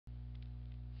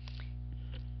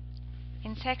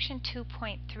In section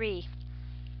 2.3,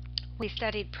 we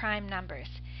studied prime numbers,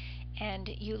 and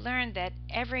you learned that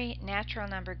every natural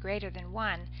number greater than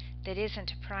 1 that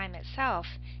isn't a prime itself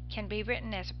can be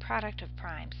written as a product of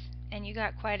primes. And you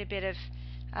got quite a bit of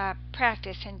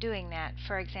practice in doing that.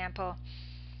 For example,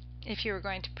 if you were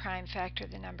going to prime factor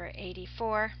the number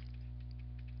 84,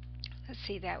 let's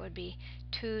see, that would be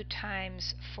 2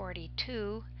 times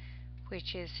 42,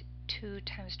 which is 2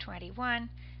 times 21,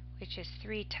 which is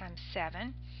 3 times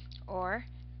 7, or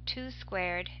 2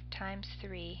 squared times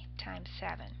 3 times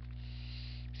 7.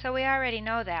 So we already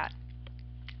know that,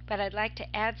 but I'd like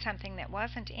to add something that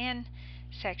wasn't in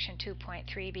section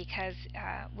 2.3 because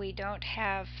we don't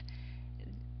have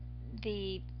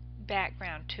the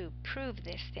background to prove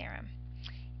this theorem.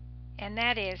 And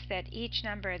that is that each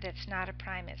number that's not a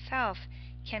prime itself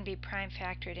can be prime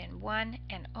factored in one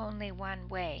and only one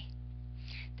way.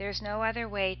 There's no other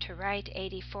way to write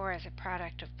 84 as a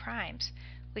product of primes.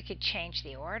 We could change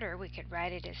the order. We could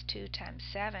write it as 2 times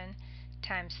 7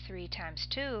 times 3 times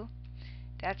 2.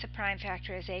 That's a prime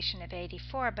factorization of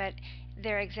 84, but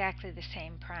they're exactly the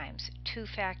same primes. 2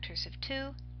 factors of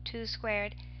 2, 2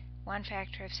 squared, 1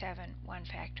 factor of 7, 1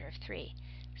 factor of 3.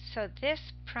 So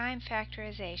this prime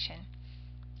factorization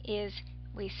is,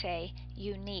 we say,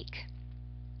 unique.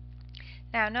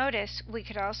 Now notice we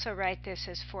could also write this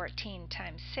as 14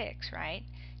 times 6, right?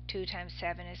 2 times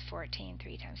 7 is 14,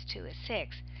 3 times 2 is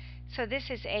 6. So this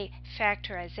is a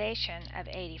factorization of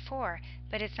 84,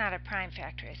 but it's not a prime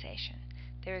factorization.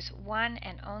 There's one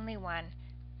and only one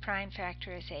prime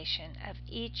factorization of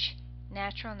each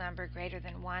natural number greater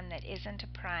than 1 that isn't a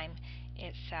prime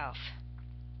itself.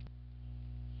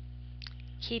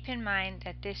 Keep in mind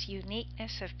that this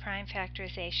uniqueness of prime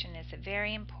factorization is a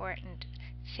very important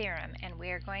theorem, and we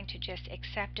are going to just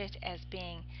accept it as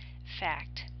being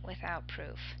fact without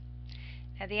proof.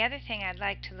 Now the other thing I'd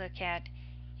like to look at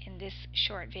in this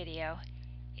short video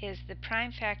is the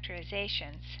prime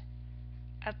factorizations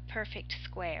of perfect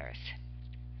squares.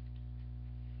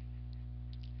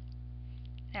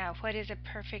 Now what is a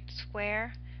perfect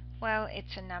square? Well,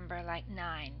 it's a number like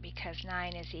 9 because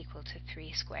 9 is equal to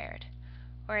 3 squared.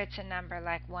 Or it's a number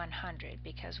like 100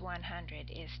 because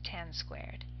 100 is 10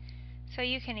 squared. So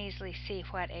you can easily see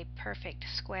what a perfect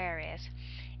square is.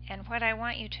 And what I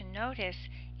want you to notice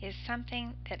is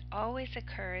something that always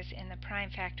occurs in the prime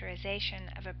factorization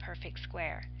of a perfect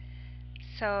square.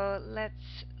 So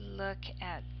let's look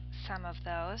at some of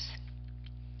those.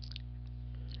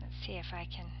 Let's see if I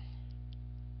can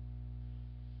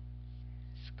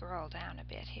scroll down a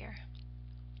bit here.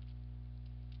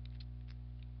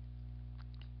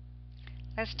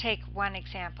 Let's take one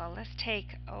example. Let's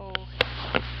take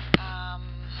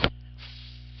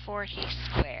 40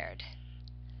 squared.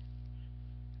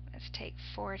 Let's take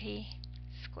 40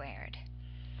 squared.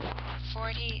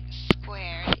 40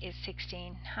 squared is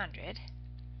 1600,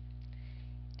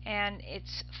 and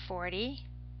it's 40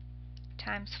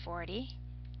 times 40,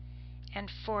 and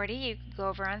 40, you can go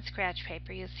over on scratch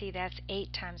paper, you'll see that's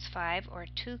 8 times 5, or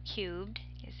 2 cubed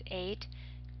is 8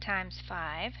 times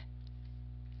 5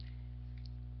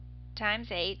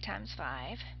 times 8 times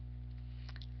 5.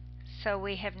 So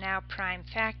we have now prime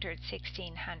factored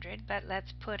 1600, but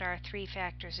let's put our 3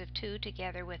 factors of 2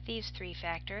 together with these 3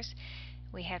 factors.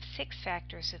 We have 6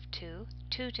 factors of 2,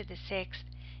 2 to the 6th,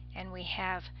 and we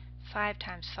have 5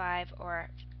 times 5, or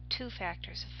 2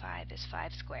 factors of 5 is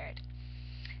 5 squared.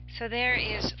 So there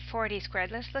is 40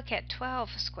 squared. Let's look at 12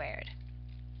 squared.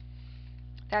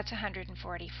 That's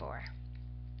 144.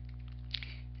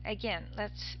 Again,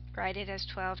 let's write it as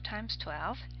 12 times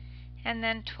 12. And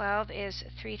then 12 is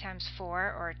 3 times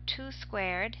 4, or 2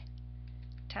 squared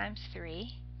times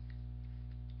 3.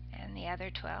 And the other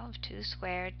 12, 2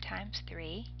 squared times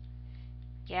 3.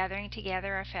 Gathering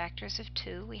together our factors of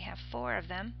 2, we have 4 of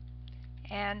them,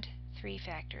 and 3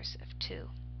 factors of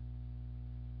 2.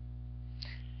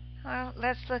 Well,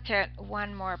 let's look at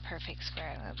one more perfect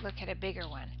square. Let's look at a bigger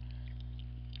one.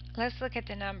 Let's look at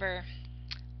the number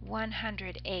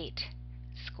 108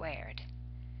 squared.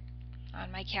 On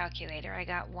my calculator, I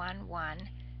got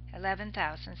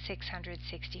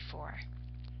 11,664.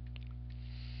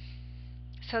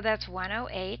 So that's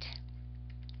 108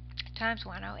 times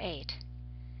 108.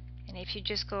 And if you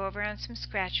just go over on some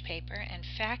scratch paper and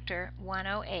factor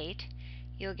 108,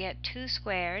 you'll get 2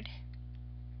 squared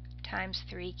times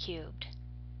 3 cubed.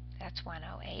 That's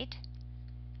 108.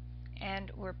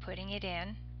 And we're putting it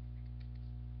in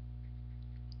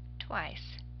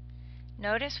twice.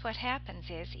 Notice what happens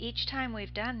is each time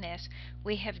we've done this,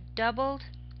 we have doubled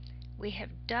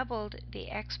the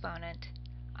exponent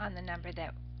on the number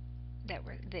the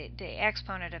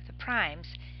exponent of the primes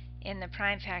in the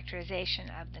prime factorization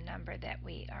of the number that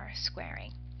we are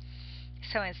squaring.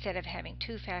 So instead of having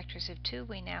 2 factors of 2,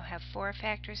 we now have 4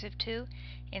 factors of 2.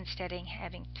 Instead of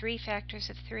having 3 factors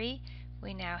of 3,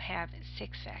 we now have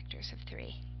 6 factors of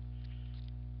 3.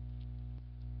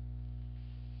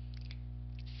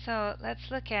 So let's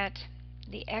look at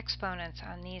the exponents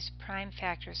on these prime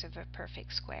factors of a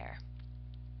perfect square.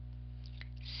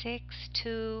 6,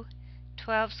 2,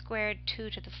 12 squared,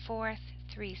 2 to the 4th,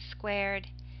 3 squared,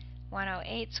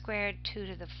 108 squared, 2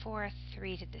 to the 4th,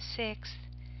 3 to the 6th.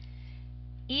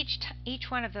 Each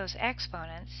one of those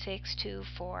exponents, 6, 2,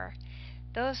 4,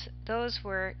 those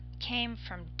came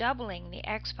from doubling the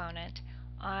exponent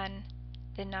on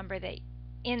the number that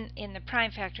in the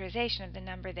prime factorization of the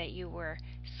number that you were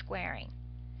squaring.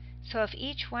 So if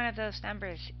each one of those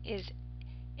numbers is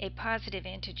a positive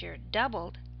integer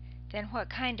doubled, then what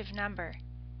kind of number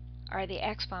are the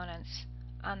exponents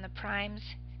on the primes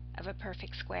of a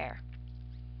perfect square?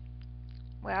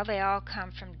 Well, they all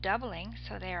come from doubling,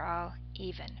 so they are all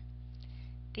even.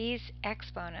 These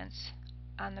exponents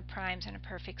on the primes in a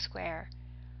perfect square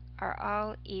are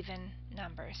all even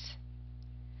numbers.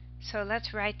 So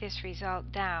let's write this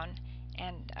result down,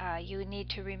 and you need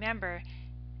to remember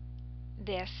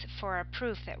this for a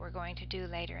proof that we're going to do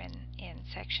later in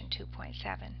section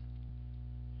 2.7.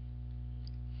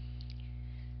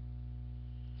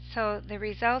 So the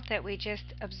result that we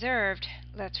just observed,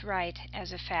 let's write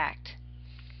as a fact.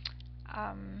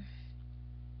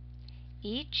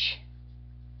 Each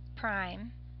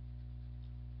prime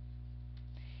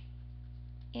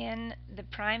in the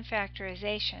prime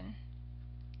factorization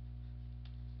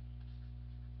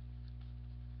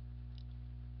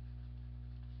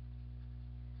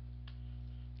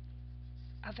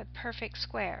of a perfect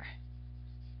square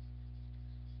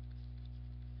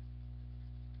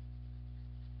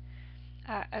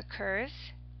occurs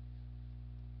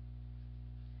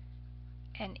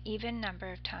an even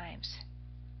number of times.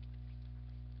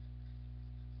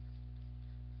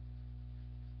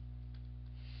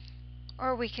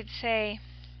 Or we could say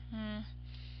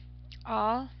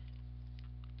all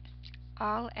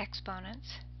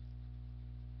exponents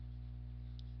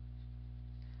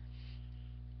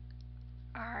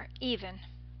are even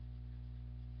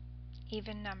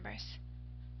numbers.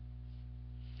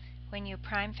 When you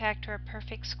prime factor a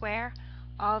perfect square,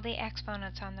 all the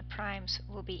exponents on the primes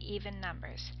will be even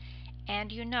numbers.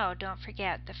 And don't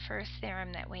forget the first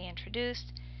theorem that we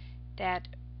introduced, that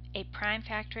a prime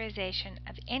factorization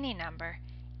of any number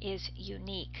is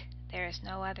unique. There is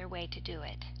no other way to do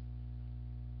it.